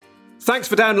Thanks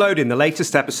for downloading the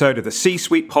latest episode of the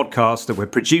C-Suite podcast that we're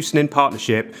producing in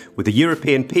partnership with the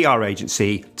European PR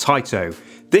Agency Tyto.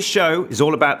 This show is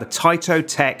all about the Tyto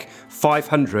Tech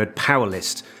 500 Power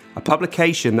List, a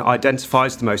publication that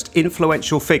identifies the most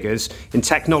influential figures in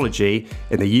technology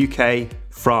in the UK,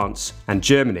 France and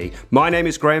Germany. My name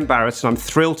is Graham Barrett and I'm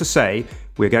thrilled to say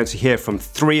we're going to hear from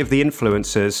three of the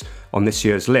influencers on this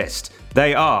year's list.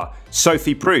 They are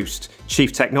Sophie Proust,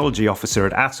 Chief Technology Officer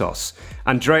at ATOS,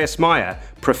 Andreas Maier,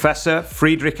 Professor,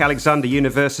 Friedrich-Alexander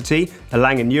University,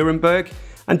 Erlangen-Nuremberg,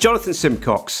 and Jonathan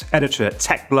Symcox, Editor at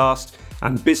TechBlast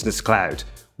and BusinessCloud.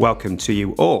 Welcome to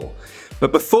you all.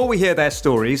 But before we hear their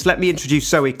stories, let me introduce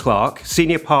Zoe Clark,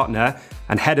 Senior Partner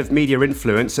and Head of Media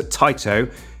Influence at Tyto,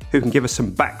 who can give us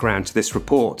some background to this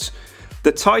report.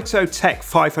 The Tyto Tech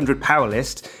 500 Power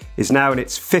List is now in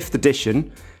its fifth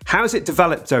edition. How has it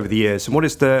developed over the years, and what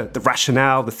is the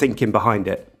rationale, the thinking behind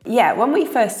it? Yeah, when we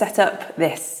first set up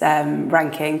this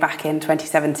ranking back in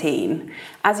 2017,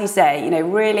 as you say,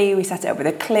 really we set it up with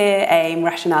a clear aim,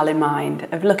 rationale in mind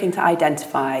of looking to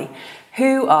identify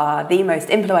who are the most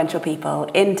influential people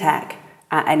in tech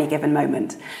at any given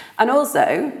moment. And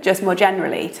also, just more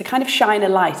generally, to kind of shine a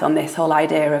light on this whole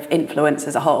idea of influence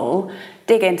as a whole,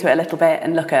 dig into it a little bit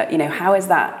and look at, how is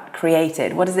that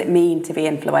created? What does it mean to be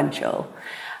influential?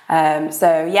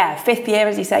 Fifth year,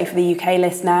 as you say, for the UK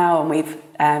list now, and we've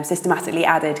systematically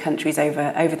added countries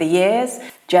over the years.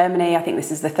 Germany, I think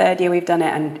this is the third year we've done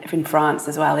it, and in France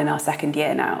as well in our second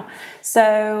year now.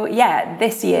 So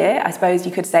this year, I suppose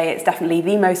you could say it's definitely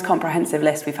the most comprehensive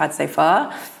list we've had so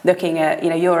far, looking at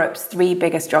Europe's three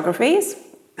biggest geographies.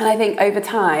 And I think over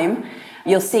time,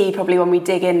 you'll see probably when we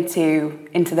dig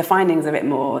into the findings a bit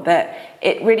more that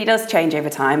it really does change over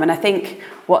time. And I think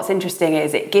what's interesting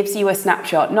is it gives you a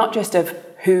snapshot, not just of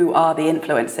who are the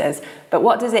influencers, but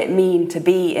what does it mean to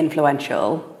be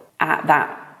influential at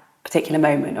that particular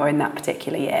moment or in that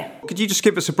particular year. Could you just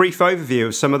give us a brief overview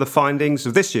of some of the findings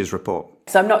of this year's report?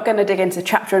 So I'm not going to dig into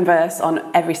chapter and verse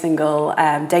on every single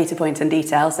data point and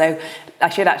detail. So I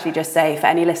should actually just say for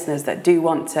any listeners that do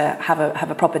want to have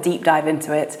a proper deep dive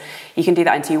into it, you can do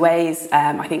that in two ways.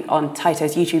 I think on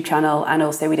Tyto's YouTube channel, and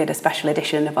also we did a special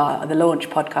edition of the launch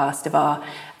podcast of our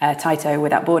Tyto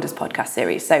Without Borders podcast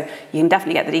series. So you can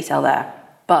definitely get the detail there.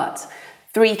 But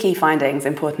three key findings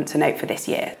important to note for this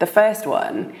year. The first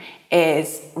one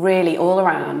is really all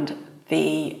around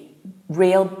the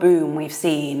real boom we've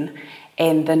seen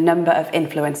in the number of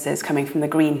influencers coming from the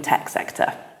green tech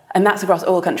sector. And that's across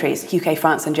all countries, UK,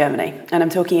 France and Germany. And I'm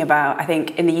talking about, I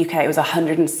think in the UK it was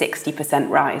 160%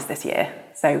 rise this year.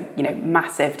 So,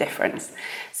 massive difference.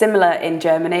 Similar in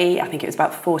Germany, I think it was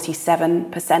about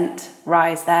 47%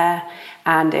 rise there.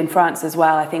 And in France as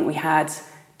well, I think we had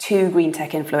 2 green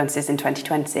tech influencers in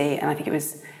 2020, and I think it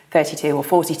was 32 or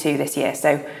 42 this year.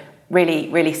 So really,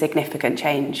 really significant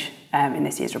change in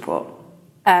this year's report.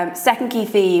 Second key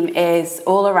theme is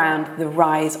all around the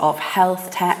rise of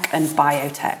health tech and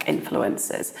biotech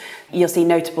influencers. You'll see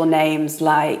notable names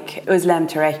like Özlem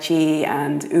Türeci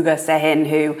and Ugur Sehin,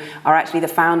 who are actually the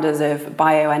founders of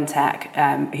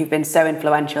BioNTech, who've been so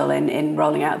influential in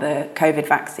rolling out the COVID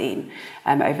vaccine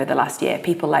over the last year,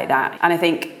 people like that. And I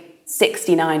think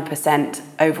 69%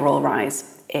 overall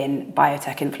rise in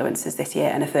biotech influencers this year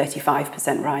and a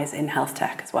 35% rise in health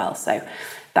tech as well. So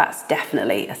that's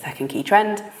definitely a second key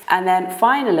trend. And then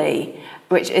finally,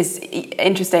 which is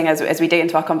interesting as we dig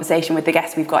into our conversation with the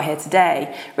guests we've got here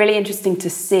today, really interesting to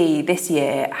see this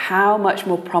year how much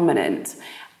more prominent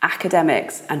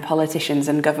academics and politicians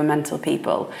and governmental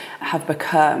people have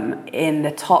become in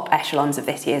the top echelons of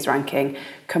this year's ranking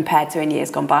compared to in years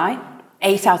gone by.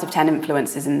 8 out of 10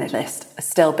 influencers in this list are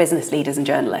still business leaders and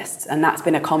journalists, and that's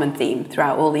been a common theme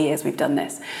throughout all the years we've done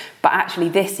this. But actually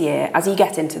this year, as you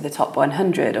get into the top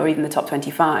 100 or even the top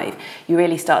 25, you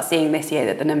really start seeing this year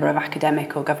that the number of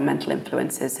academic or governmental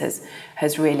influencers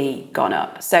has really gone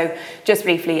up. So just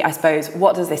briefly, I suppose,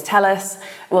 what does this tell us?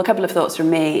 Well, a couple of thoughts from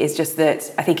me is just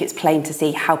that I think it's plain to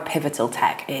see how pivotal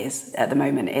tech is at the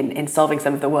moment in solving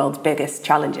some of the world's biggest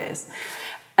challenges.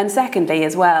 And secondly,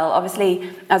 as well, obviously,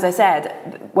 as I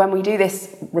said, when we do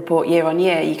this report year on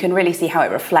year, you can really see how it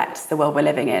reflects the world we're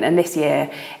living in. And this year,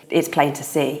 it's plain to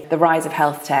see the rise of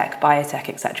health tech, biotech,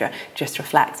 etc. just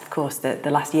reflects, of course, the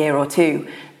last year or two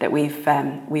that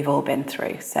we've all been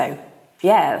through. So,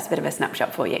 that's a bit of a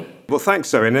snapshot for you. Well, thanks,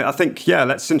 Zoe. And I think,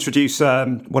 let's introduce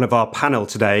one of our panel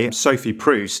today, Sophie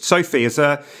Proust. Sophie is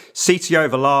a CTO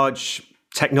of a large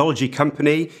technology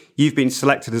company. You've been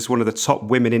selected as one of the top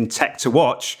women in tech to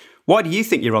watch. Why do you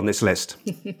think you're on this list?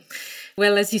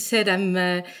 Well, as you said, I'm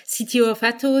CTO of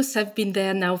ATOS. I've been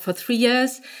there now for 3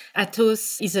 years.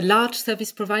 ATOS is a large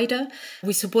service provider.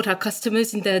 We support our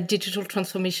customers in their digital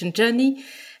transformation journey.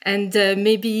 And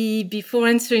maybe before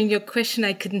answering your question,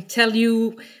 I can tell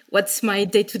you what's my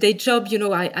day-to-day job.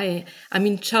 I'm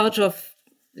in charge of,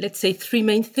 let's say, 3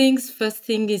 main things. First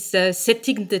thing is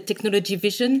setting the technology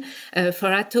vision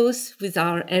for ATOS with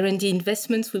our R&D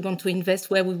investments. We want to invest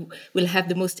where we will have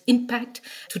the most impact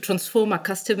to transform our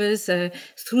customers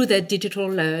through their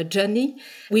digital journey.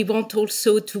 We want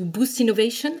also to boost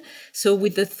innovation. So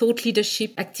with the thought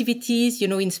leadership activities,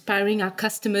 inspiring our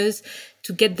customers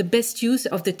to get the best use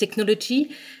of the technology.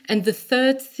 And the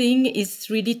third thing is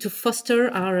really to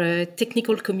foster our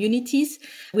technical communities.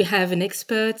 We have an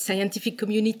expert scientific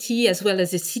community as well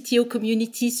as a CTO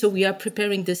community. So we are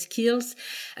preparing the skills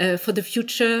for the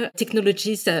future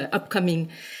technologies upcoming.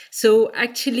 So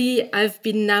actually, I've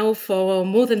been now for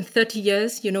more than 30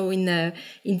 years, in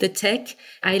the tech.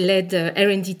 I led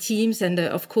R&D teams. And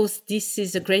of course, this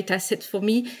is a great asset for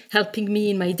me, helping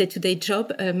me in my day-to-day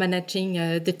job, managing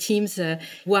the teams,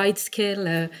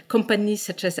 wide-scale companies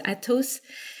such as ATOS.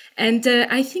 And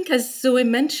I think, as Zoe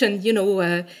mentioned,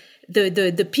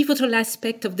 the pivotal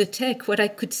aspect of the tech, what I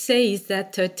could say is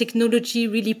that technology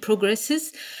really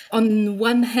progresses on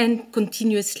one hand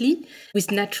continuously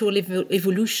with natural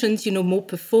evolutions, more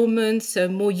performance,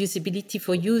 more usability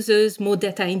for users, more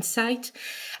data insight,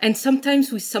 and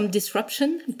sometimes with some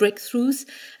disruption, breakthroughs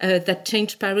that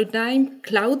change paradigm.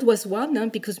 Cloud was one,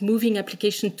 because moving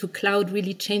application to cloud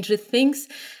really changes things,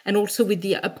 and also with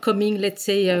the upcoming, let's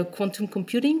say, quantum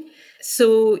computing.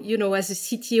 So, as a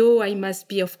CTO, I must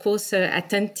be, of course,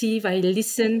 attentive. I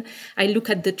listen. I look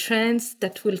at the trends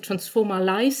that will transform our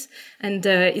lives. And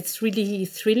it's really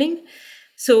thrilling.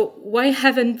 So why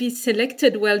haven't we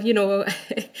selected? Well,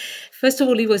 first of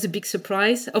all, it was a big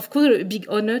surprise. Of course, a big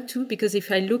honor, too, because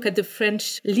if I look at the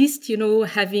French list,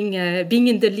 having being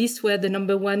in the list where the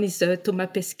number one is Thomas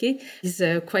Pesquet is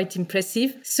quite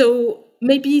impressive. So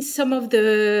maybe some of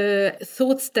the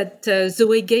thoughts that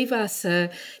Zoe gave us,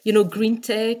 green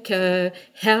tech,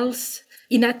 health.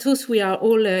 In ATOS, we are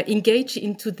all engaged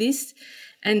into this.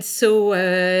 And so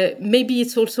maybe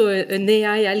it's also an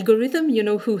AI algorithm,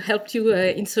 who helped you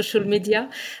in social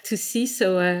media to see.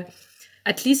 So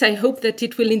at least I hope that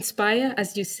it will inspire,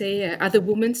 as you say, other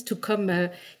women to come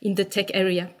in the tech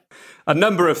area. A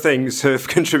number of things have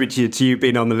contributed to you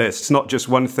being on the list. It's not just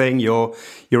one thing. Your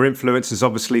influence is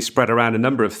obviously spread around a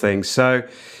number of things. So,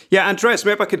 yeah, Andreas,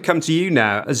 maybe I could come to you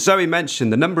now. As Zoe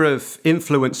mentioned, the number of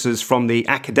influencers from the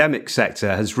academic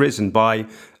sector has risen by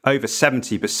over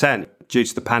 70% due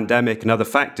to the pandemic and other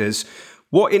factors.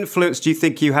 What influence do you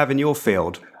think you have in your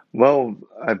field? Well,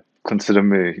 I consider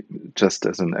me just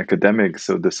as an academic,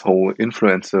 so this whole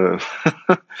influencer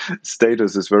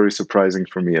status is very surprising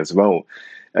for me as well.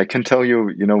 I can tell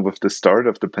you, with the start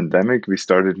of the pandemic, we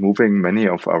started moving many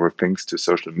of our things to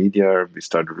social media. We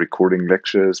started recording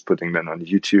lectures, putting them on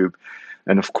YouTube.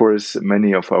 And of course,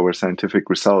 many of our scientific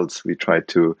results we tried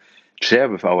to share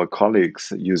with our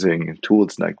colleagues using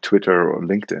tools like Twitter or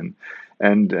LinkedIn.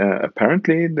 And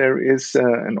apparently there is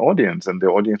an audience, and the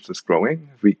audience is growing.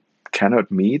 We cannot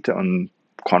meet on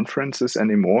conferences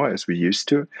anymore as we used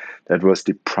to. That was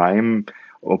the prime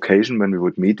occasion when we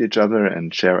would meet each other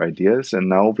and share ideas. And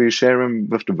now we share them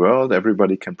with the world.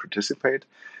 Everybody can participate.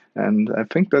 And I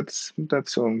think that's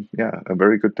a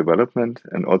very good development.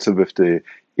 And also with the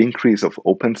increase of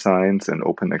open science and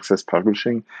open access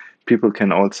publishing, people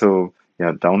can also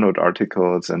download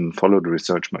articles and follow the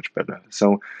research much better.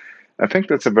 So I think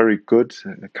that's a very good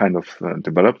kind of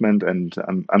development. And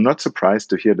I'm not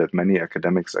surprised to hear that many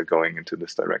academics are going into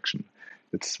this direction.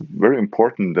 It's very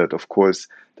important that, of course,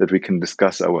 that we can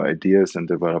discuss our ideas and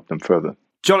develop them further.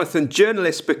 Jonathan,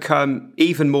 journalists become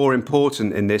even more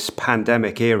important in this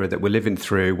pandemic era that we're living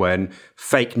through when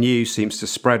fake news seems to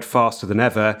spread faster than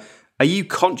ever. Are you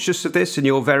conscious of this in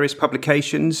your various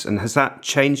publications, and has that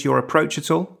changed your approach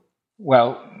at all?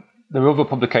 Well, there are other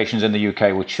publications in the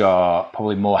UK which are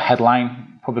probably more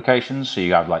headline publications. So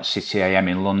you have like City AM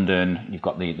in London, you've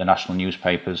got the national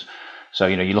newspapers. So,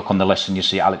 you look on the list and you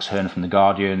see Alex Hearn from The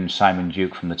Guardian, Simon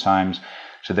Duke from The Times.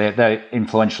 So they're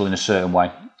influential in a certain way.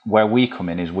 Where we come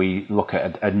in is we look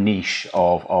at a niche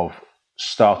of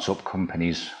startup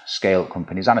companies, scale-up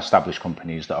companies and established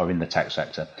companies that are in the tech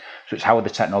sector. So it's how are the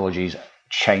technologies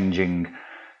changing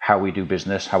how we do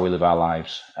business, how we live our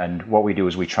lives. And what we do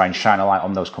is we try and shine a light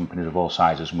on those companies of all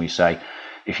sizes. And we say,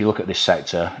 if you look at this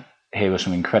sector, here are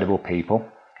some incredible people.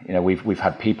 We've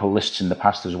had people lists in the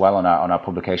past as well on our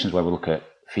publications where we look at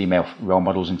female role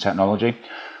models in technology,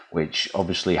 which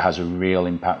obviously has a real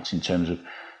impact in terms of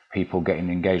people getting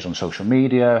engaged on social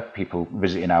media, people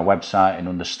visiting our website and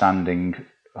understanding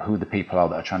who the people are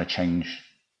that are trying to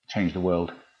change the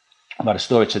world. I've had a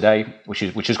story today, which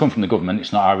has come from the government,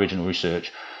 it's not our original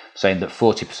research, saying that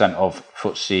 40% of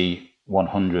FTSE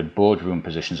 100 boardroom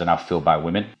positions are now filled by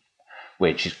women,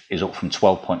 which is up from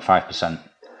 12.5%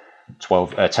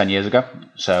 10 years ago.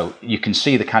 So you can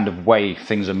see the kind of way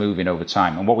things are moving over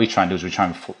time. And what we try and do is we try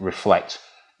and reflect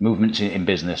movements in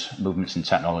business, movements in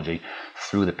technology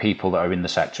through the people that are in the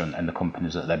sector and the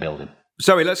companies that they're building.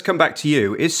 Zoe, let's come back to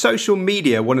you. Is social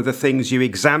media one of the things you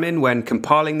examine when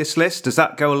compiling this list? Does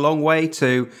that go a long way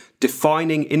to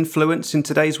defining influence in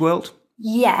today's world?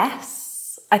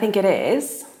 Yes, I think it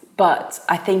is, but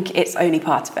I think it's only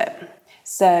part of it.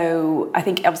 So I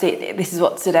think obviously this is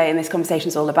what today in this conversation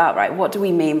is all about, right? What do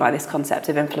we mean by this concept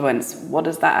of influence? What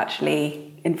does that actually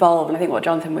involve? And I think what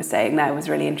Jonathan was saying there was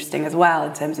really interesting as well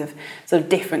in terms of sort of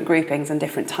different groupings and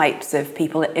different types of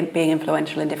people being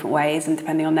influential in different ways and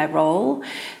depending on their role.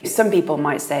 Some people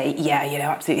might say, yeah,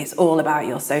 absolutely, it's all about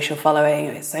your social following,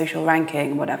 it's social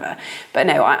ranking, whatever. But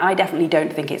no, I definitely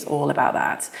don't think it's all about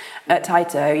that. At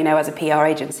Tyto, as a PR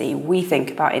agency, we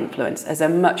think about influence as a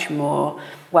much more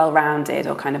well-rounded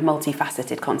or kind of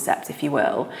multifaceted concept, if you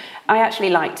will. I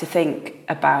actually like to think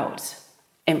about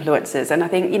influencers, and I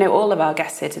think all of our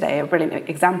guests here today are a brilliant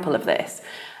example of this,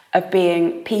 of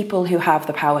being people who have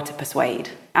the power to persuade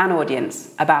an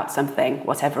audience about something,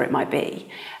 whatever it might be.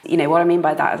 What I mean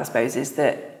by that, I suppose, is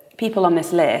that people on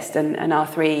this list and our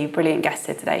three brilliant guests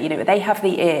here today, they have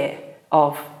the ear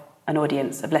of an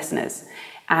audience of listeners.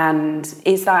 And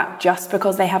is that just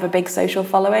because they have a big social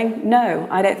following? No,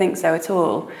 I don't think so at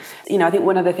all. I think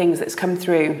one of the things that's come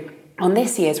through on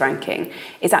this year's ranking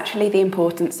is actually the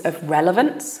importance of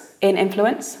relevance in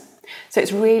influence. So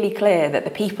it's really clear that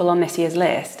the people on this year's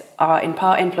list are in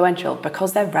part influential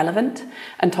because they're relevant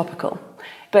and topical.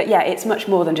 But yeah, it's much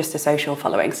more than just a social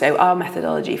following. So our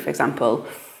methodology, for example,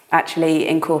 actually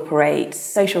incorporates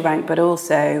social rank, but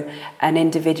also an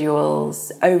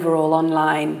individual's overall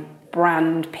online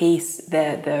brand piece,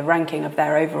 the ranking of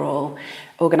their overall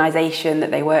organisation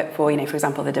that they work for, for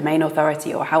example, the domain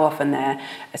authority or how often they're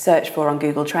searched for on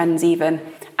Google Trends even,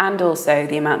 and also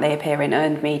the amount they appear in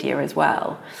earned media as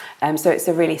well. So it's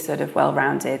a really sort of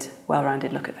well-rounded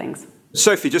look at things.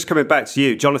 Sophie, just coming back to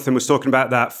you, Jonathan was talking about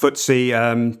that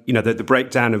FTSE, the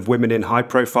breakdown of women in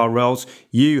high-profile roles.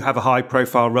 You have a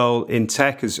high-profile role in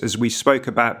tech, as we spoke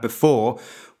about before.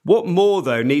 What more,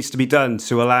 though, needs to be done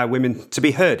to allow women to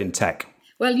be heard in tech?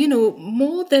 Well,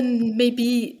 more than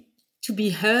maybe to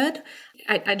be heard,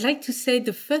 I'd like to say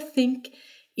the first thing,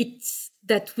 it's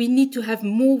that we need to have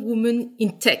more women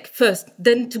in tech first,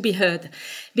 then to be heard.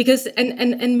 Because,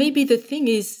 and maybe the thing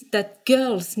is that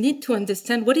girls need to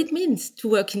understand what it means to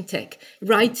work in tech.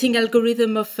 Writing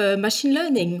algorithm of machine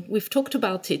learning, we've talked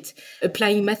about it.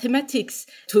 Applying mathematics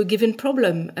to a given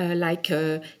problem, like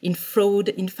in fraud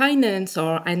in finance,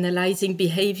 or analyzing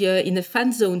behavior in a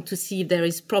fan zone to see if there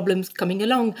is problems coming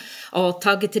along, or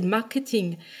targeted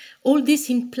marketing. All this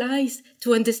implies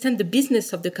to understand the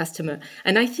business of the customer.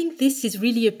 And I think this is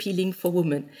really appealing for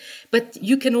women. But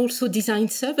you can also design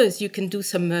servers. You can do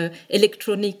some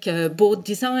electronic board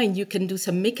design. You can do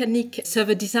some mechanic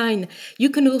server design.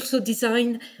 You can also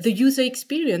design the user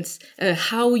experience,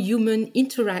 how humans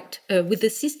interact with the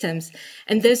systems.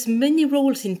 And there's many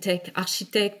roles in tech: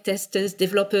 architect, testers,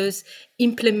 developers,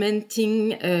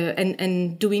 implementing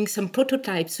and doing some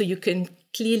prototypes so you can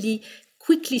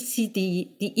quickly see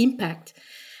the impact.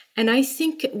 And I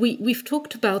think we've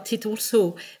talked about it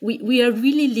also. We are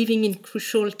really living in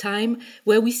crucial time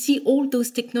where we see all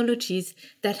those technologies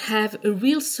that have a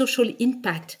real social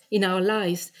impact in our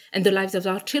lives and the lives of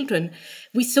our children.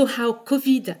 We saw how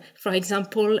COVID, for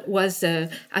example, was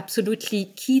absolutely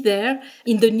key there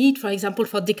in the need, for example,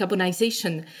 for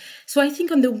decarbonization. So I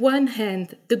think on the one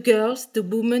hand, the girls, the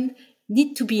women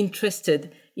need to be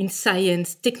interested in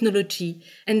science, technology,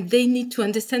 and they need to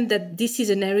understand that this is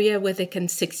an area where they can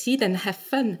succeed and have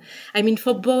fun. I mean,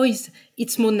 for boys,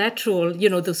 it's more natural,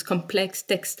 those complex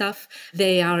tech stuff,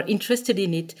 they are interested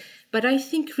in it. But I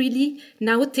think really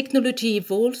now technology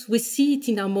evolves. We see it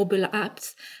in our mobile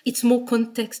apps. It's more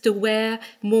context aware,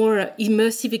 more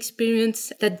immersive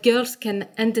experience that girls can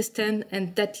understand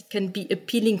and that it can be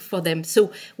appealing for them.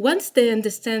 So once they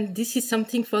understand this is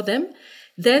something for them,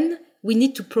 then we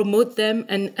need to promote them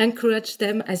and encourage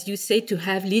them, as you say, to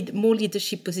have more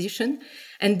leadership position.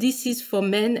 And this is for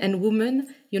men and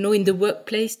women in the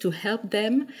workplace to help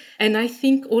them. And I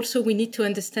think also we need to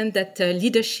understand that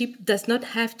leadership does not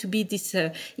have to be this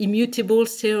immutable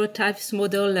stereotypes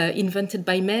model invented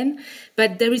by men,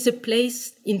 but there is a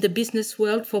place in the business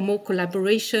world for more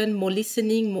collaboration, more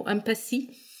listening, more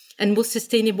empathy, and more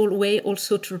sustainable way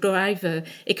also to drive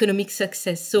economic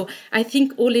success. So I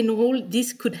think all in all,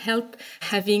 this could help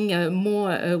having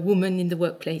more women in the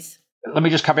workplace. Let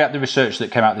me just caveat the research that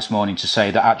came out this morning to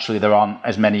say that actually there aren't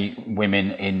as many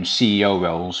women in CEO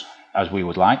roles as we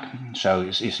would like. So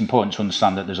it's important to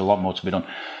understand that there's a lot more to be done.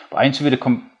 But I interviewed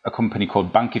a company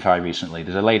called Bankify recently.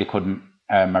 There's a lady called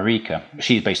Marika.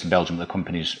 She's based in Belgium. The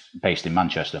company's based in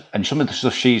Manchester. And some of the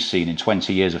stuff she's seen in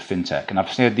 20 years of fintech, and I've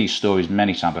heard these stories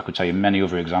many times. I could tell you many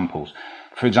other examples.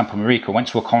 For example, Marika went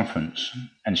to a conference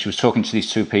and she was talking to these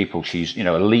two people. She's,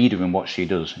 a leader in what she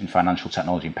does in financial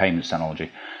technology and payments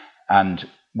technology. And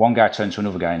one guy turned to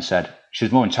another guy and said,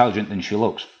 she's more intelligent than she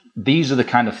looks. These are the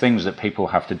kind of things that people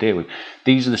have to deal with.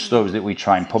 These are the stories that we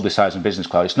try and publicize in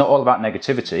BusinessCloud. It's not all about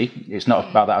negativity. It's not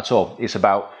about that at all. It's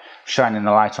about shining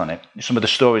the light on it. Some of the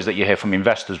stories that you hear from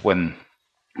investors when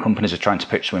companies are trying to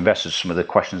pitch to investors, some of the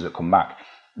questions that come back,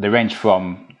 they range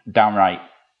from downright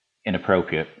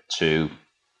inappropriate to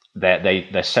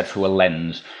they're set through a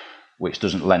lens which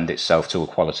doesn't lend itself to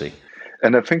equality.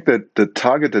 And I think that the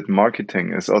targeted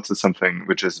marketing is also something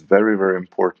which is very, very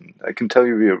important. I can tell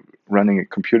you we are running a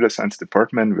computer science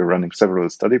department. We're running several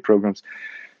study programs.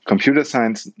 Computer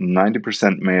science,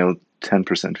 90% male,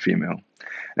 10% female.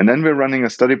 And then we're running a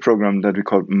study program that we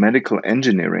call medical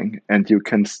engineering. And you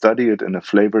can study it in a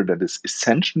flavor that is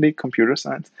essentially computer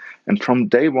science. And from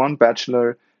day one,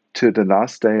 bachelor, to the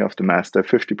last day of the master,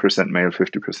 50% male,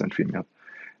 50% female.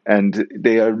 And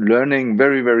they are learning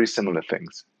very, very similar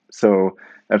things. So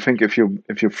I think if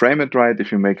you frame it right, if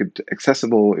you make it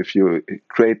accessible, if you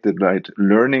create the right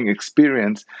learning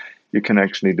experience, you can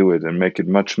actually do it and make it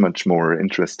much, much more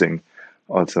interesting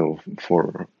also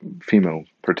for female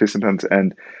participants.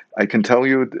 And I can tell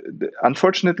you,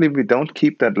 unfortunately, we don't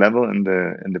keep that level in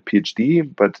the PhD,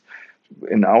 but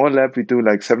in our lab, we do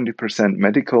like 70%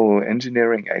 medical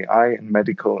engineering, AI and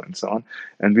medical and so on.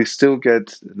 And we still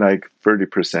get like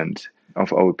 30%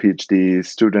 of our PhD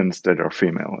students that are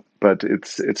female, but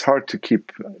it's hard to keep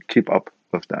up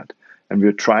with that. And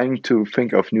we're trying to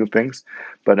think of new things,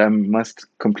 but I must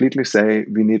completely say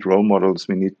we need role models.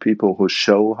 We need people who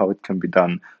show how it can be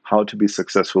done, how to be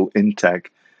successful in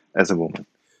tech as a woman.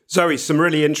 Zoe, some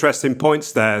really interesting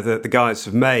points there that the guys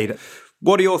have made.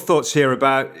 What are your thoughts here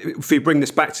about, if we bring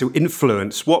this back to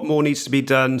influence, what more needs to be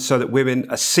done so that women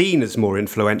are seen as more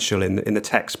influential in the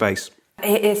tech space?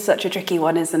 It is such a tricky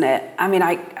one, isn't it? I mean,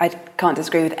 I can't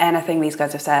disagree with anything these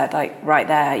guys have said, like right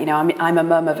there. I'm a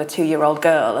mum of a 2-year-old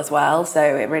girl as well, so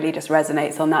it really just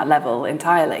resonates on that level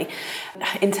entirely.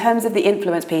 In terms of the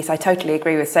influence piece, I totally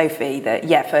agree with Sophie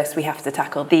that, first we have to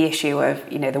tackle the issue of,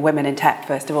 the women in tech,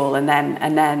 first of all, and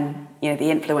then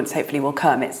the influence hopefully will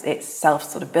come. It's self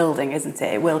sort of building, isn't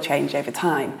it? It will change over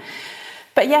time.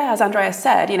 But as Andreas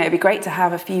said, it'd be great to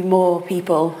have a few more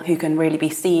people who can really be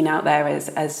seen out there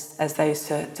as those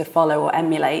to follow or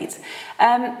emulate.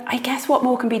 I guess what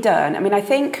more can be done? I mean, I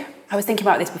was thinking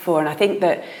about this before, and I think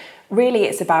that really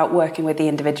it's about working with the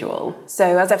individual.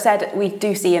 So as I've said, we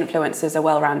do see influence as a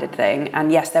well-rounded thing.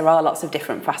 And yes, there are lots of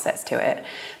different facets to it.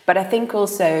 But I think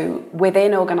also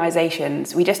within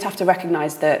organizations, we just have to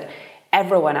recognize that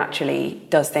everyone actually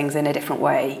does things in a different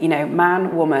way.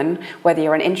 Man, woman, whether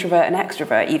you're an introvert, an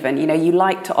extrovert even, you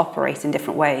like to operate in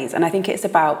different ways. And I think it's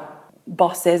about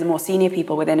bosses and more senior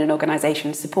people within an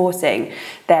organization supporting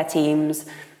their teams,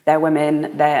 their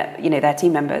women, their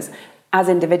team members as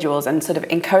individuals and sort of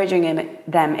encouraging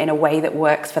them in a way that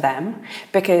works for them,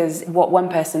 because what one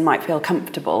person might feel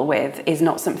comfortable with is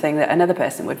not something that another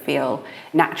person would feel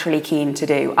naturally keen to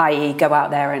do, i.e. go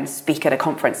out there and speak at a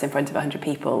conference in front of 100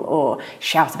 people or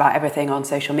shout about everything on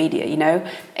social media.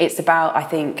 It's about, I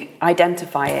think,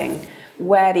 identifying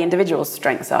where the individual's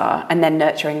strengths are and then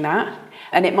nurturing that.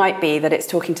 And it might be that it's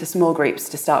talking to small groups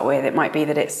to start with. It might be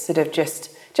that it's sort of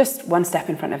just one step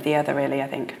in front of the other, really, I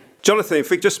think. Jonathan, if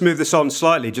we just move this on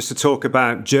slightly, just to talk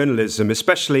about journalism,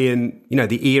 especially in,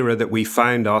 the era that we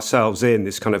found ourselves in,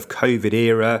 this kind of COVID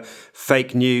era,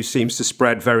 fake news seems to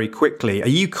spread very quickly. Are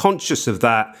you conscious of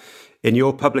that in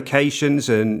your publications?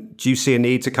 And do you see a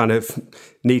need to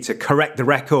correct the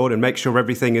record and make sure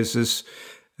everything is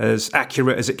as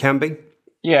accurate as it can be?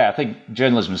 Yeah, I think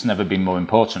journalism has never been more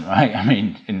important, right? I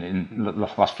mean, in the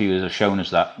last few years have shown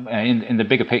us that. In the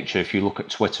bigger picture, if you look at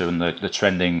Twitter and the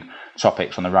trending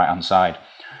topics on the right-hand side,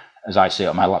 as I see it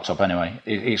on my laptop anyway,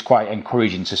 it's quite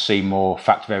encouraging to see more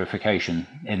fact verification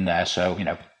in there. So,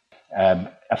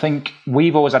 I think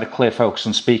we've always had a clear focus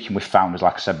on speaking with founders,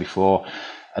 like I said before,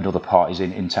 and other parties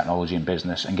in technology and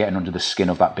business, and getting under the skin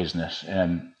of that business.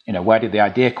 Where did the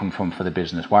idea come from for the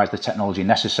business? Why is the technology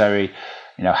necessary?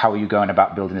 How are you going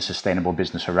about building a sustainable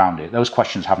business around it? Those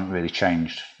questions haven't really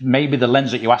changed. Maybe the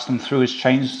lens that you ask them through has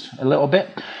changed a little bit,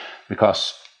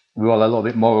 because we're all a little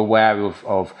bit more aware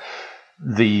of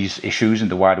these issues in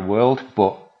the wider world.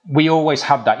 But we always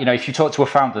have that. If you talk to a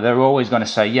founder, they're always going to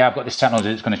say, yeah, I've got this technology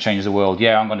that's going to change the world.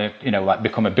 Yeah, I'm going to,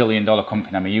 become $1 billion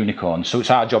company. I'm a unicorn. So it's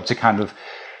our job to kind of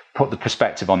put the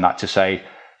perspective on that, to say,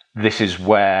 this is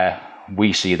where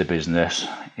we see the business.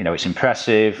 It's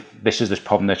impressive. This is this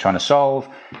problem they're trying to solve,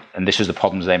 and this is the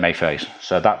problems they may face.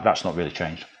 So that's not really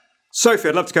changed. Sophie,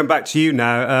 I'd love to come back to you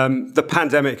now. The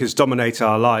pandemic has dominated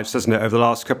our lives, hasn't it, over the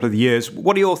last couple of years.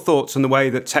 What are your thoughts on the way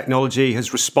that technology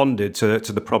has responded to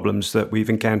the problems that we've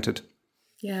encountered?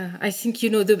 Yeah, I think,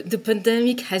 the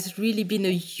pandemic has really been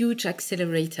a huge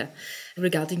accelerator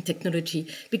regarding technology,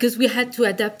 because we had to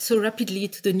adapt so rapidly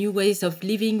to the new ways of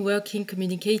living, working,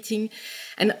 communicating.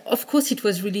 And of course, it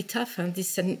was really tough,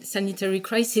 this sanitary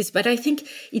crisis, but I think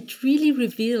it really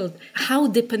revealed how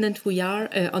dependent we are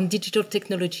on digital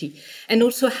technology, and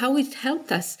also how it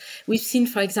helped us. We've seen,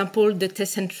 for example, the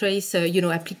test and trace,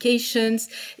 applications,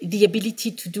 the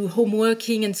ability to do home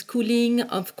working and schooling,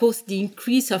 of course, the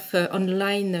increase of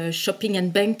online shopping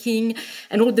and banking,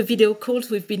 and all the video calls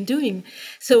we've been doing.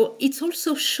 So it's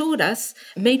also showed us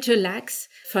major lacks,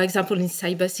 for example, in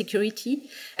cybersecurity,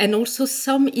 and also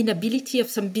some inability of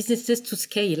some businesses to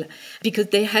scale, because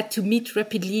they had to meet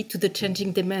rapidly to the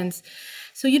changing demands.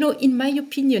 So, in my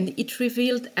opinion, it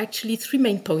revealed actually 3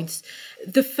 main points.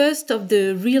 The first of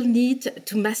the real need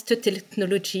to master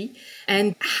technology,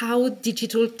 and how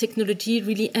digital technology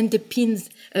really underpins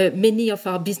many of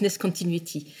our business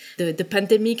continuity. The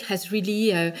pandemic has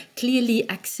really clearly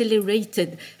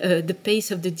accelerated the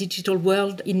pace of the digital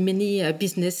world in many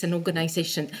business and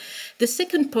organizations. The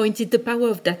second point is the power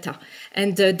of data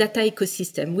and the data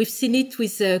ecosystem. We've seen it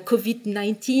with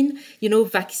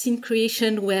COVID-19, vaccine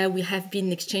creation, where we have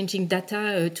been exchanging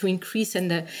data to increase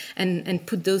and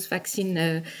put those vaccines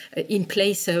in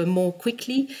place more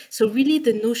quickly. So really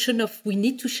the notion of we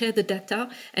need to share the data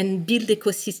and build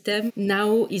ecosystem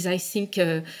now is, I think,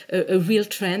 a real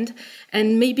trend.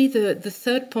 And maybe the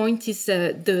third point is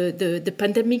the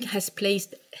pandemic has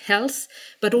placed health,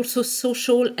 but also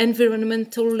social,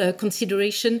 environmental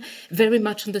consideration very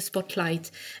much on the spotlight.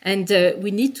 And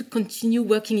we need to continue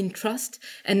working in trust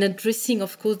and addressing,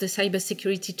 of course, the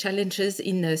cybersecurity challenges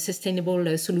in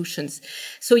sustainable solutions.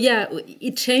 So yeah,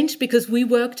 it changed because we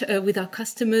worked with our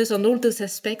customers on all those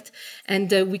aspects,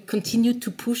 and we continue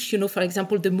to push, for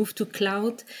example, the move to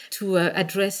cloud to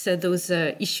address those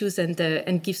issues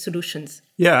and give solutions.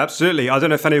 Yeah, absolutely. I don't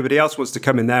know if anybody else wants to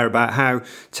come in there about how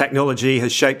technology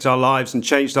has shaped our lives and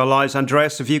changed our lives.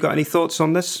 Andreas, have you got any thoughts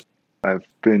on this? I've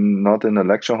been not in a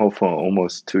lecture hall for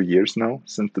almost 2 years now,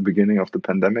 since the beginning of the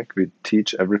pandemic. We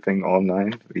teach everything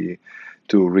online. We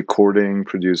do recording,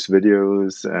 produce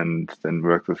videos, and then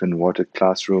work within Vortex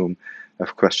Classroom,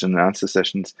 have question and answer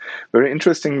sessions. Very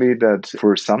interestingly, that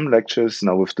for some lectures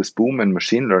now with this boom in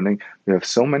machine learning, we have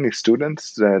so many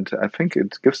students that I think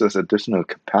it gives us additional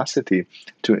capacity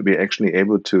to be actually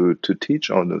able to teach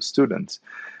all those students.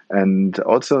 And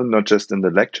also not just in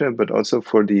the lecture, but also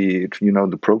for the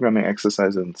programming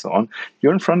exercises and so on.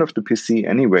 You're in front of the PC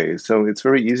anyway, so it's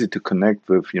very easy to connect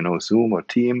with Zoom or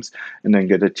Teams, and then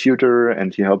get a tutor,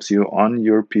 and he helps you on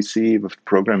your PC with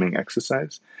programming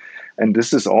exercise. And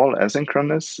this is all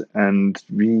asynchronous. And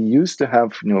we used to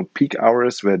have, peak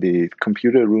hours where the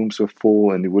computer rooms were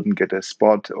full and you wouldn't get a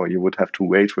spot, or you would have to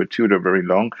wait for a tutor very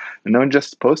long. And now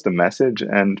just post a message,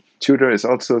 and tutor is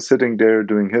also sitting there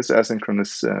doing his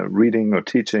asynchronous reading or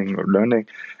teaching or learning,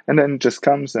 and then just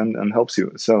comes and helps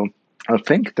you. So I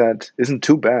think that isn't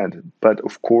too bad. But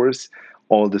of course,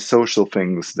 all the social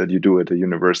things that you do at a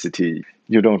university,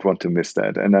 you don't want to miss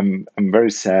that. And I'm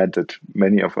very sad that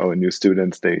many of our new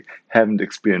students, they haven't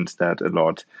experienced that a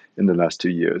lot in the last 2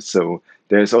 years. So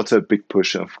there's also a big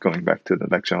push of going back to the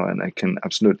lecture hall, and I can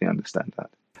absolutely understand that.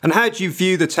 And how do you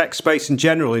view the tech space in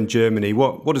general in Germany?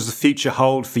 What does the future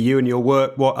hold for you and your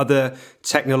work? What other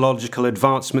technological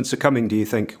advancements are coming, do you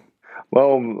think?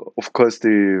 Well, of course,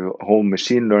 the whole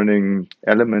machine learning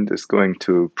element is going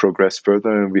to progress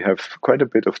further. We have quite a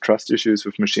bit of trust issues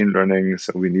with machine learning,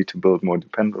 so we need to build more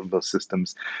dependable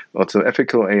systems. Also,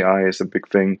 ethical AI is a big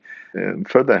thing.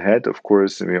 Further ahead, of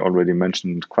course, we already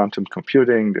mentioned quantum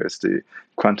computing. There's the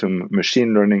quantum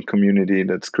machine learning community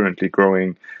that's currently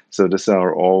growing. So these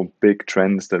are all big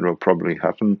trends that will probably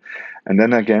happen. And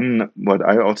then again, what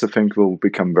I also think will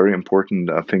become very important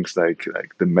are things like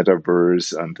the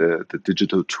metaverse and the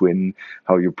digital twin,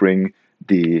 how you bring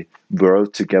the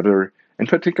world together. In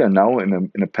particular, now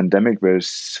in a pandemic where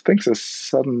things are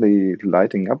suddenly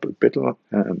lighting up a bit,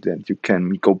 and you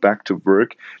can go back to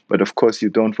work. But of course, you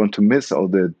don't want to miss all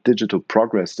the digital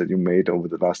progress that you made over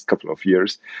the last couple of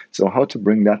years. So how to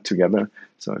bring that together?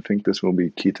 So I think this will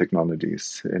be key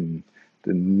technologies in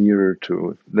the nearer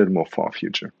to a little more far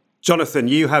future. Jonathan,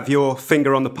 you have your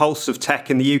finger on the pulse of tech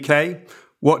in the UK.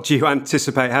 What do you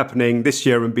anticipate happening this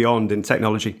year and beyond in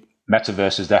technology?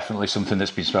 Metaverse is definitely something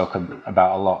that's been spoken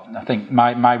about a lot. I think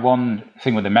my one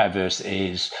thing with the metaverse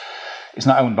is it's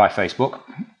not owned by Facebook.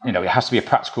 It has to be a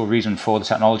practical reason for the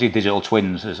technology. Digital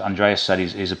twins, as Andreas said,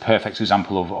 is a perfect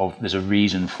example of there's a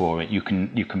reason for it. You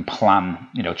can plan,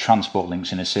 transport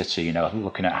links in a city,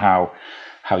 looking at how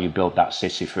you build that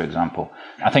city, for example.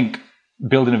 I think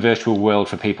building a virtual world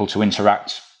for people to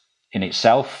interact in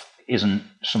itself isn't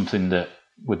something that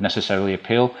would necessarily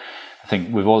appeal. I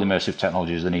think with all immersive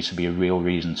technologies, there needs to be a real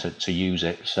reason to use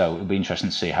it. So it'll be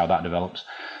interesting to see how that develops.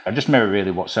 I just mirror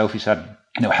really what Sophie said,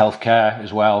 healthcare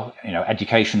as well,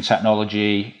 education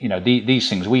technology, these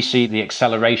things. We see the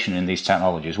acceleration in these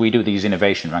technologies. We do these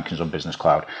innovation rankings on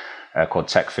BusinessCloud called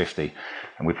Tech 50.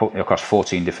 And we put across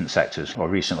 14 different sectors. Or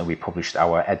recently we published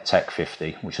our EdTech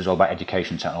 50, which is all about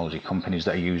education technology, companies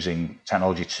that are using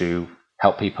technology to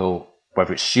help people,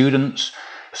 whether it's students,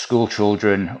 school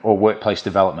children, or workplace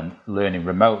development, learning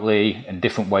remotely and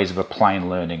different ways of applying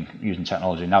learning using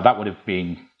technology. Now that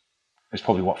it's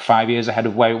probably 5 years ahead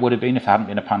of where it would have been if there hadn't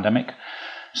been a pandemic.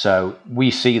 So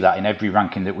we see that in every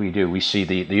ranking that we do. We see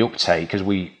the uptake as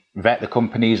we vet the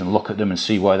companies and look at them and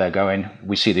see where they're going.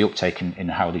 We see the uptake in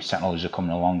how these technologies are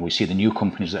coming along. We see the new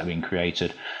companies that are being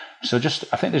created. So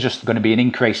I think there's just going to be an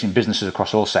increase in businesses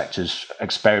across all sectors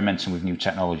experimenting with new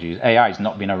technologies. AI has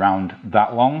not been around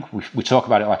that long. We talk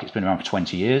about it like it's been around for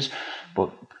 20 years,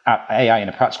 but AI in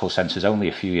a practical sense is only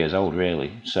a few years old,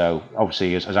 really. So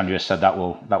obviously, as Andreas said, that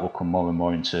will come more and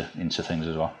more into things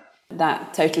as well.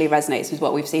 That totally resonates with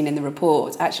what we've seen in the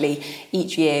report. Actually,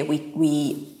 each year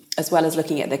we as well as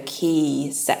looking at the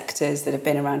key sectors that have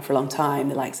been around for a long time,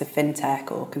 the likes of fintech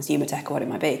or consumer tech or what it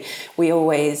might be, we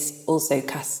always also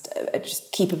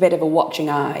just keep a bit of a watching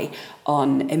eye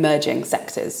on emerging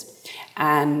sectors.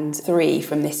 And 3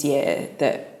 from this year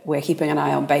that we're keeping an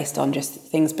eye on based on just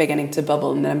things beginning to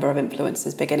bubble and the number of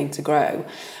influencers beginning to grow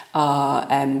are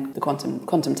the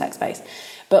quantum tech space,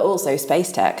 but also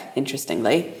space tech,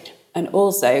 interestingly. And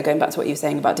also, going back to what you were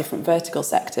saying about different vertical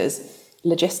sectors,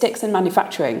 logistics and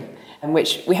manufacturing,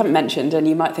 which we haven't mentioned, and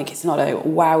you might think it's not a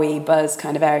wowy buzz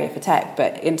kind of area for tech,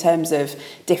 but in terms of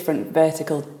different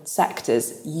vertical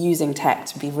sectors using tech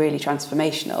to be really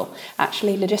transformational,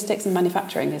 actually logistics and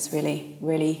manufacturing is really,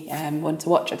 really one to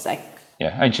watch, I'd say.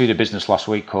 Yeah, I interviewed a business last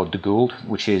week called The Gould,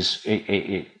 which is,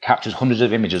 it captures hundreds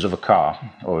of images of a car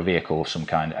or a vehicle of some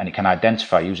kind, and it can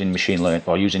identify using machine learning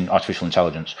or using artificial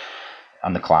intelligence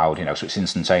and the cloud, so it's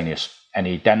instantaneous.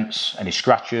 Any dents, any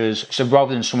scratches. So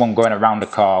rather than someone going around a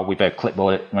car with a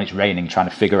clipboard when it's raining, trying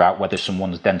to figure out whether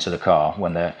someone's dented the car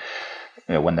when they're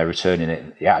returning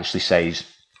it, it actually says,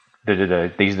 these are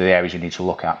the areas you need to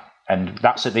look at. And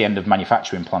that's at the end of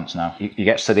manufacturing plants now. It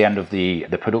gets to the end of the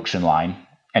production line,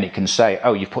 and it can say,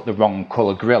 oh, you've put the wrong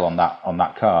colour grille on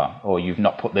that car, or you've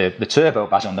not put the turbo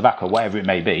badge on the back, or whatever it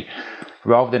may be.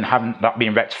 Rather than having that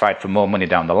being rectified for more money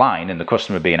down the line and the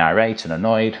customer being irate and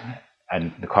annoyed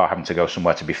and the car having to go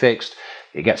somewhere to be fixed,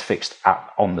 it gets fixed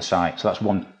on the site. So that's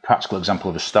one practical example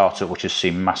of a startup which has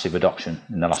seen massive adoption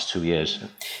in the last 2 years.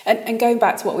 And going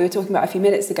back to what we were talking about a few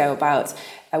minutes ago about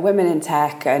women in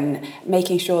tech and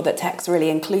making sure that tech's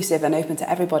really inclusive and open to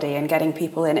everybody and getting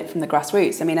people in it from the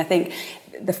grassroots. I mean, I think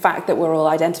the fact that we're all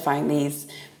identifying these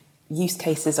use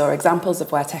cases or examples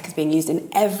of where tech is being used in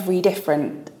every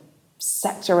different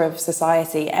sector of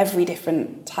society, every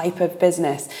different type of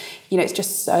business, it's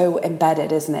just so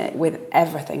embedded, isn't it, with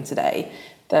everything today,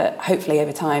 that hopefully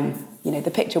over time, the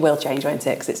picture will change, won't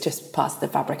it? Because it's just part of the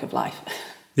fabric of life.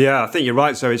 Yeah, I think you're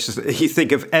right. So it's just, you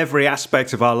think of every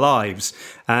aspect of our lives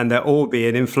and they're all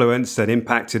being influenced and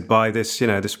impacted by this,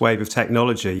 this wave of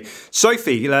technology.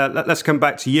 Sophie, let's come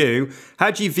back to you.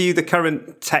 How do you view the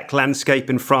current tech landscape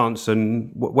in France and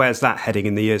where's that heading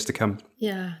in the years to come?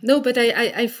 Yeah, no, but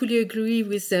I fully agree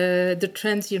with the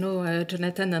trends,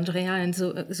 Jonathan, Andrea and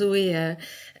Zoe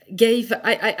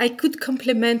I could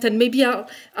complement, and maybe I'll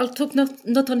talk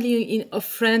not only of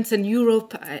France and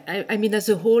Europe. I mean, as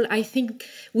a whole, I think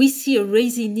we see a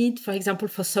rising need, for example,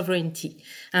 for sovereignty,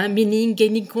 meaning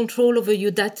gaining control over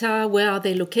your data. Where are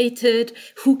they located?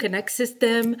 Who can access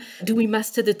them? Do we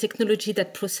master the technology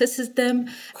that processes them?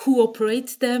 Who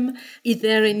operates them? Is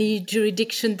there any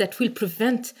jurisdiction that will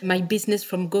prevent my business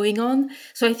from going on?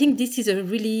 So I think this is a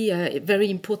really very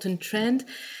important trend.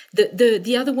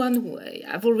 The other one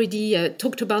I've already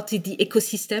talked about is the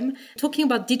ecosystem. Talking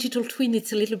about digital twin,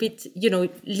 it's a little bit,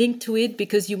 linked to it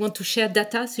because you want to share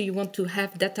data. So you want to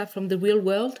have data from the real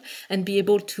world and be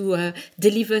able to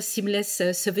deliver seamless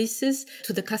services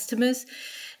to the customers.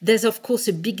 There's, of course,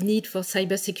 a big need for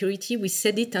cybersecurity. We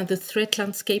said it, and the threat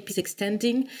landscape is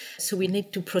extending, so we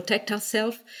need to protect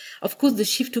ourselves. Of course, the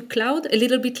shift to cloud, a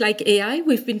little bit like AI.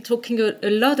 We've been talking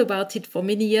a lot about it for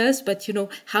many years, but,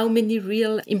 how many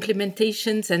real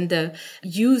implementations and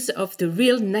use of the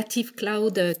real native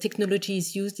cloud technology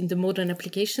is used in the modern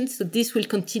applications. So this will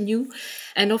continue.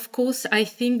 And of course, I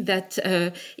think that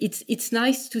it's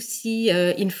nice to see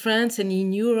in France and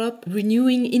in Europe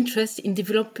renewing interest in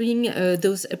developing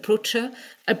those approach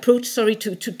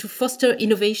to foster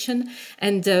innovation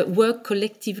and work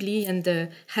collectively and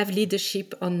have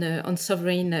leadership on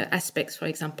sovereign aspects, for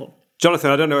example. Jonathan,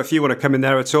 I don't know if you want to come in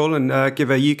there at all and give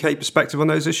a UK perspective on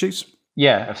those issues.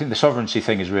 Yeah, I think the sovereignty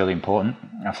thing is really important.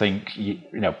 I think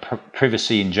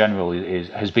privacy in general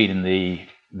has been in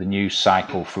the news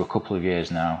cycle for a couple of years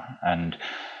now, and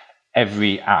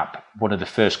every app, one of the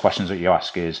first questions that you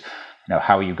ask is,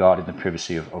 how are you guarding the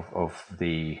privacy of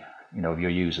the of your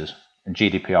users? And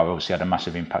GDPR obviously had a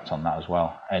massive impact on that as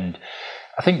well. And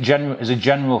I think as a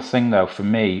general thing, though, for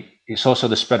me, it's also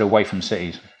the spread away from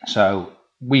cities. So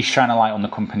we shine a light on the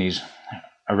companies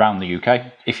around the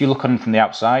UK. If you look at them from the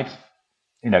outside,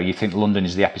 you think London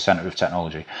is the epicenter of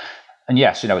technology. And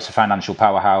yes, it's a financial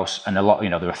powerhouse, and a lot,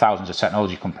 there are thousands of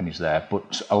technology companies there,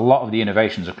 but a lot of the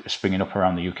innovations are springing up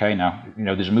around the UK now.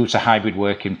 There's a move to hybrid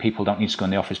working. People don't need to go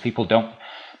in the office. People don't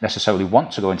necessarily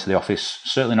want to go into the office,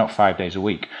 certainly not 5 days a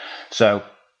week. So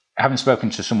having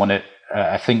spoken to someone at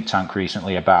a think tank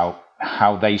recently about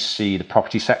how they see the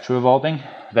property sector evolving,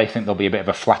 they think there'll be a bit of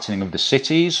a flattening of the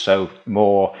cities, so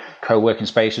more co-working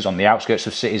spaces on the outskirts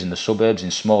of cities, in the suburbs, in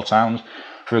small towns.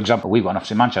 For example, we've got an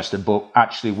office in Manchester, but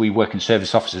actually we work in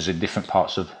service offices in different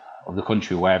parts of the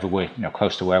country, wherever we're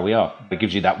close to where we are. It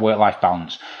gives you that work-life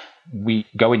balance. We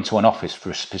go into an office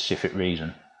for a specific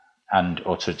reason,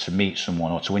 or to meet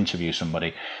someone or to interview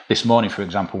somebody. This morning, for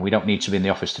example, we don't need to be in the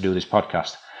office to do this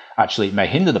podcast. Actually, it may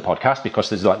hinder the podcast because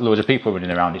there's loads of people running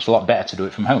around. It's a lot better to do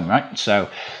it from home, right? So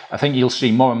I think you'll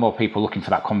see more and more people looking for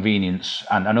that convenience,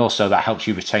 and also that helps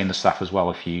you retain the staff as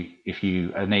well if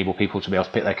you enable people to be able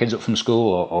to pick their kids up from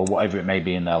school or whatever it may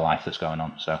be in their life that's going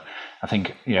on. So I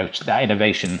think that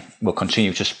innovation will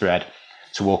continue to spread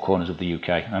to all corners of the UK.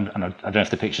 And I don't know if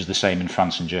the picture's the same in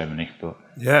France and Germany, but...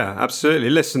 Yeah, absolutely.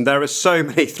 Listen, there are so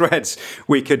many threads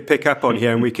we could pick up on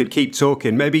here and we could keep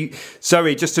talking. Maybe,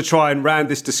 Zoe, just to try and round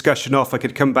this discussion off, I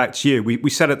could come back to you. We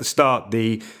said at the start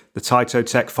the Tyto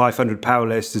Tech 500 Power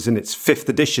List is in its 5th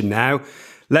edition now.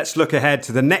 Let's look ahead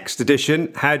to the next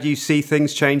edition. How do you see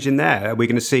things changing there? Are we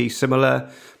going to see similar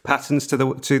patterns to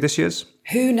this year's?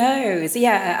 Who knows?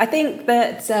 Yeah, I think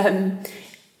that...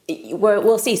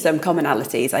 We'll see some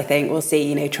commonalities. I think we'll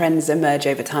see, trends emerge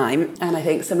over time. And I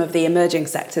think some of the emerging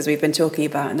sectors we've been talking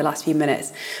about in the last few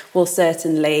minutes will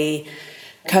certainly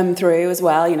come through as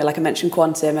well. Like I mentioned,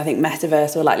 quantum, I think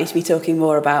metaverse we're likely to be talking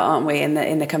more about, aren't we,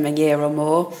 in the coming year or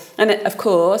more. And of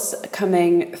course,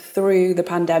 coming through the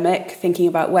pandemic, thinking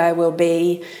about where we'll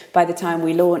be by the time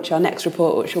we launch our next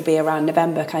report, which will be around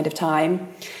November kind of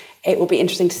time. It will be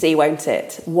interesting to see, won't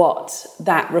it, what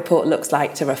that report looks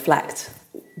like to reflect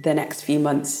the next few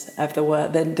months of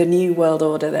the new world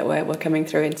order that we're coming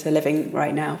through into living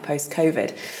right now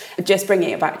post-COVID. Just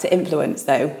bringing it back to influence,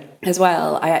 though, as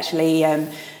well. I actually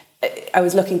I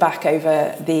was looking back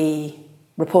over the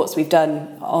reports we've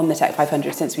done on the Tech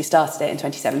 500 since we started it in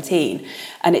 2017,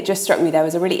 and it just struck me there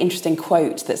was a really interesting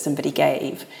quote that somebody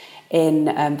gave in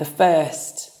the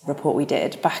first report we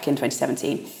did back in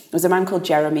 2017. It was a man called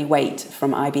Jeremy Waite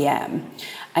from IBM,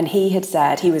 and he had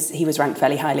said he was ranked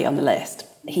fairly highly on the list.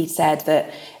 He said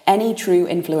that any true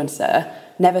influencer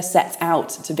never sets out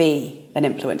to be an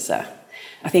influencer.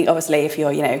 I think obviously if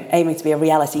you're, aiming to be a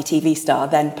reality TV star,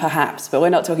 then perhaps, but we're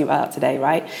not talking about that today,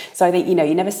 right? So I think, you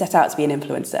never set out to be an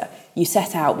influencer. You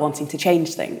set out wanting to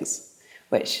change things,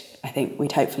 which I think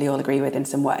we'd hopefully all agree with in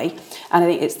some way. And I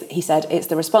think he said, it's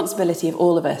the responsibility of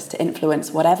all of us to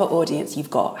influence whatever audience you've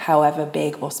got, however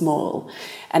big or small.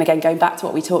 And again, going back to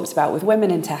what we talked about with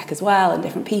women in tech as well and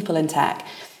different people in tech,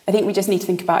 I think we just need to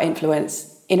think about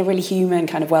influence in a really human,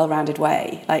 kind of well-rounded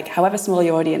way. Like, however small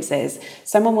your audience is,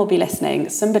 someone will be listening,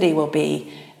 somebody will be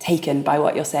taken by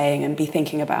what you're saying and be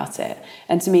thinking about it.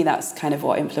 And to me, that's kind of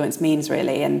what influence means,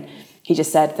 really. And he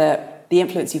just said that the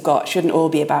influence you've got shouldn't all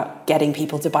be about getting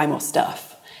people to buy more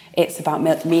stuff. It's about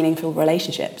meaningful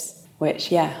relationships,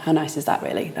 which, yeah, how nice is that,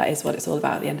 really? That is what it's all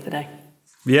about at the end of the day.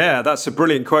 Yeah, that's a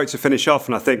brilliant quote to finish off.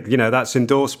 And I think, that's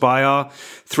endorsed by our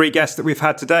 3 guests that we've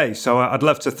had today. So I'd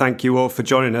love to thank you all for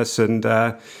joining us and,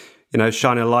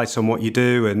 shining a light on what you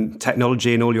do and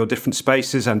technology in all your different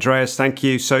spaces. Andreas, thank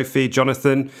you. Sophie,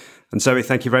 Jonathan, and Zoe,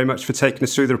 thank you very much for taking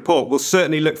us through the report. We'll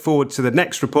certainly look forward to the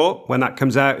next report when that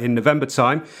comes out in November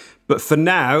time. But for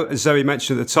now, as Zoe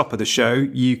mentioned at the top of the show,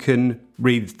 you can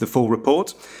read the full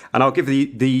report. And I'll give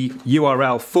the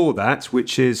URL for that,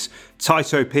 which is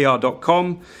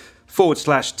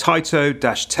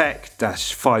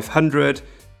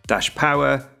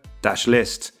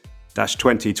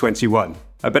tytopr.com/Tyto-tech-500-power-list-2021.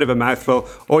 A bit of a mouthful.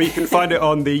 Or you can find it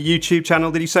on the YouTube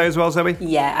channel, did you say as well, Zoe?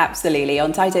 Yeah, absolutely.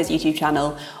 On Tyto's YouTube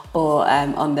channel or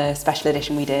on the special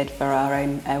edition we did for our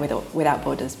own Without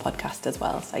Borders podcast as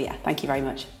well. So yeah, thank you very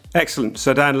much. Excellent.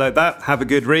 So download that, have a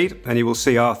good read, and you will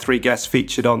see our 3 guests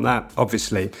featured on that,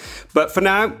 obviously. But for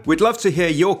now, we'd love to hear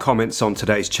your comments on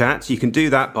today's chat. You can do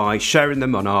that by sharing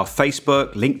them on our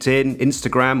Facebook, LinkedIn,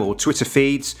 Instagram, or Twitter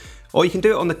feeds, or you can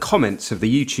do it on the comments of the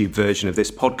YouTube version of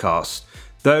this podcast.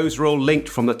 Those are all linked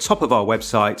from the top of our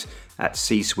website at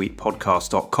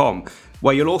csuitepodcast.com,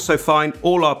 where you'll also find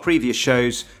all our previous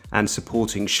shows and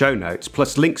supporting show notes,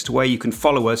 plus links to where you can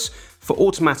follow us for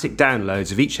automatic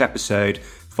downloads of each episode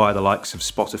via the likes of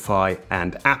Spotify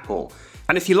and Apple.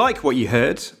 And if you like what you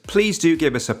heard, please do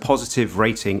give us a positive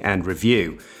rating and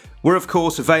review. We're of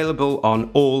course available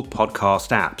on all podcast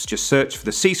apps. Just search for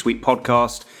the C-Suite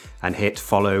Podcast and hit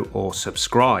follow or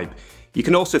subscribe. You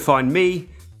can also find me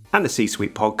and the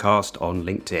C-Suite Podcast on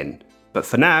LinkedIn. But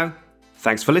for now,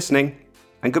 thanks for listening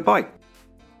and goodbye.